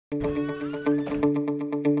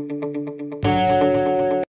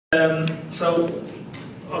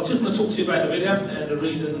just going to talk to you about the video and the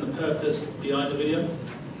reason and the purpose behind the video.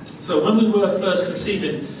 So when we were first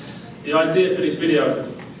conceiving the idea for this video,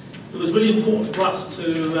 it was really important for us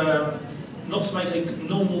to not to make a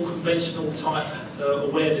normal, conventional type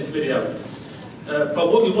awareness video.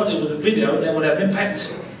 But what we wanted was a video that would have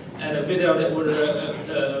impact and a video that would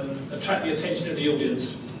attract the attention of the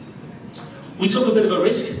audience. We took a bit of a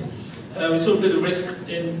risk. We took a bit of risk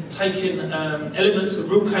in taking elements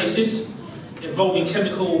of real cases involving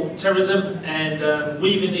chemical terrorism and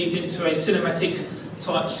weaving these into a cinematic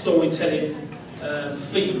type storytelling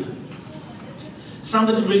theme.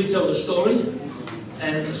 Something that really tells a story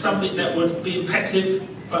and something that would be impactful,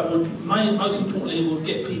 but would most importantly would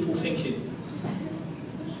get people thinking.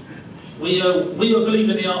 We believe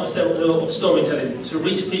in the art of storytelling to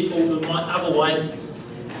reach people who might otherwise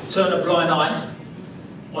turn a blind eye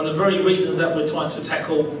on the very reasons that we're trying to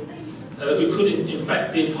tackle, who could in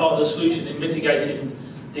fact be part of the solution in mitigating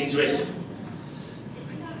these risks.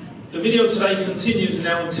 The video today continues in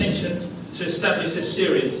our intention to establish a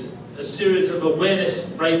series of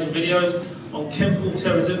awareness-raising videos on chemical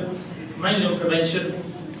terrorism, mainly on prevention,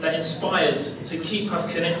 that inspires to keep us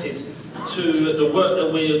connected to the work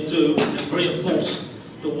that we do and reinforce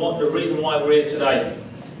the reason why we're here today.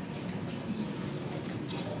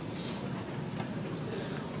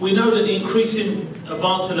 We know that the increasing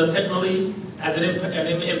advancement of technology has an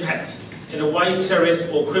impact in the way terrorists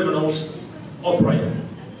or criminals operate.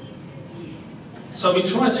 So we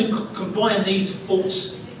try to combine these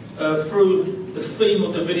thoughts through the theme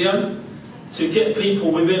of the video to get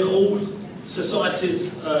people within all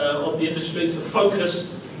societies of the industry to focus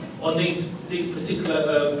on these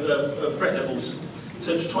particular threat levels,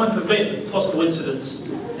 to try and prevent possible incidents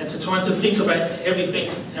and to try to think about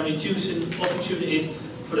everything and reducing opportunities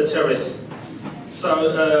for the terrorists.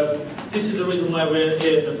 So this is the reason why we're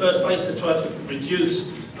here in the first place, to try to reduce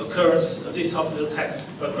occurrence of this type of attacks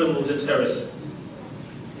by criminals and terrorists.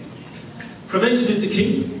 Prevention is the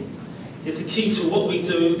key. It's the key to what we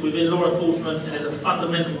do within law enforcement and is a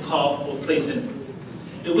fundamental part of policing.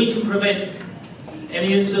 If we can prevent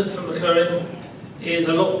any incident from occurring, it is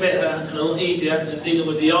a lot better and a lot easier than dealing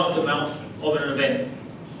with the aftermath of an event.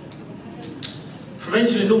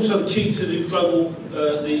 Prevention is also the key to the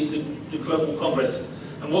global Congress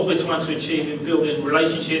and what we're trying to achieve in building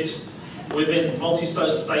relationships within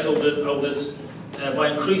multi-stakeholders by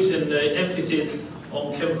increasing the emphasis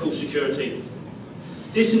on chemical security.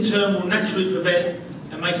 This in turn will naturally prevent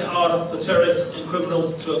and make it harder for terrorists and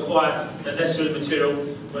criminals to acquire the necessary material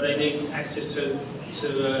when they need access to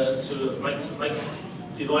make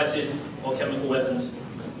devices or chemical weapons.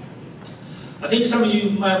 I think some of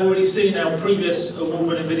you may have already seen our previous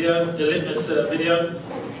award-winning video, the Litmus video,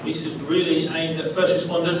 which is really aimed at first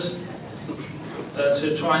responders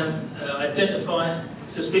to try and identify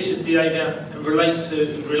suspicious behaviour and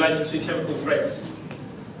relating to chemical threats.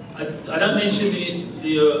 I don't mention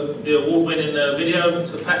the award-winning video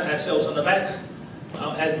to pat ourselves on the back.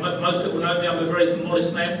 As most people know me, I'm a very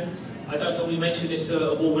modest man. I don't normally mention this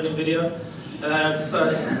award-winning video.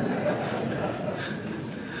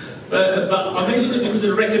 But I mention it because of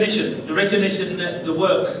the recognition that the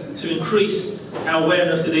work to increase our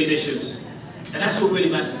awareness of these issues. And that's what really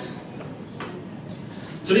matters.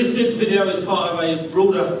 So this video is part of a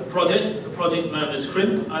broader project, a project known as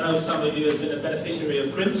CRIM. I know some of you have been a beneficiary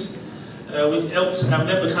of CRIMs, which helps our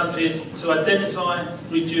member countries to identify,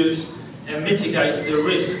 reduce and mitigate the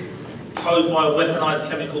risk posed by weaponised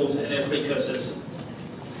chemicals and their precursors.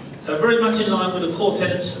 So very much in line with the core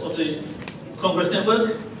tenets of the Congress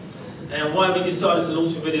Network and why we decided to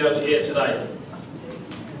launch a video here today.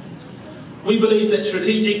 We believe that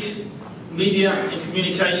strategic media and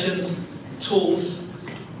communications tools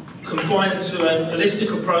combine to a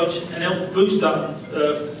holistic approach and help boost up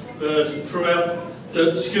throughout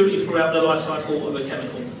the security throughout the life cycle of a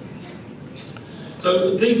chemical.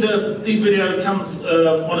 So these videos comes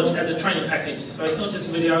as a training package. So it's not just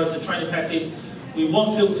a video, it's a training package. We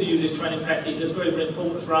want people to use this training package. It's very, very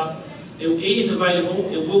important for us. It is available.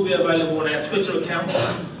 It will be available on our Twitter account,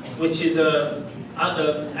 which is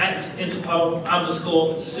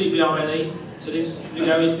 @Interpol_CBRNE. So this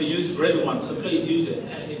video is for use for everyone. So please use it.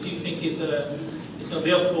 And if you think it's going to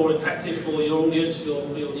be helpful or impactful for your audience, your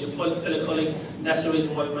fellow colleagues, that's the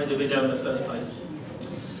reason why we made the video in the first place.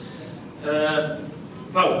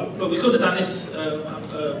 But we couldn't have done this,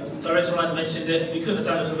 Director Ryan mentioned it, we couldn't have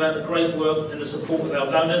done this without the great work and the support of our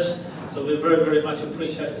donors, so we very, very much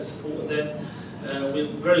appreciate the support of them.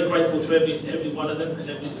 We're very grateful to every one of them,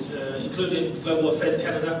 including Global Affairs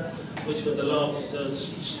Canada, which was the last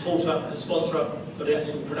supporter and sponsor for the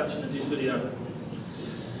actual production of this video.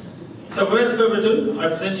 So without further ado, I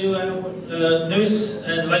present you our newest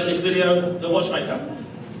and latest video, The Watchmaker.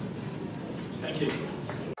 Thank you.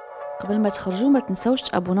 قبل ما تخرجوا ما تنسوش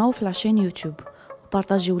تابوناو في العشان يوتيوب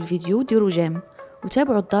وبارطاجيو الفيديو وديروا جيم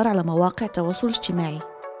وتابعوا الدار على مواقع التواصل الاجتماعي.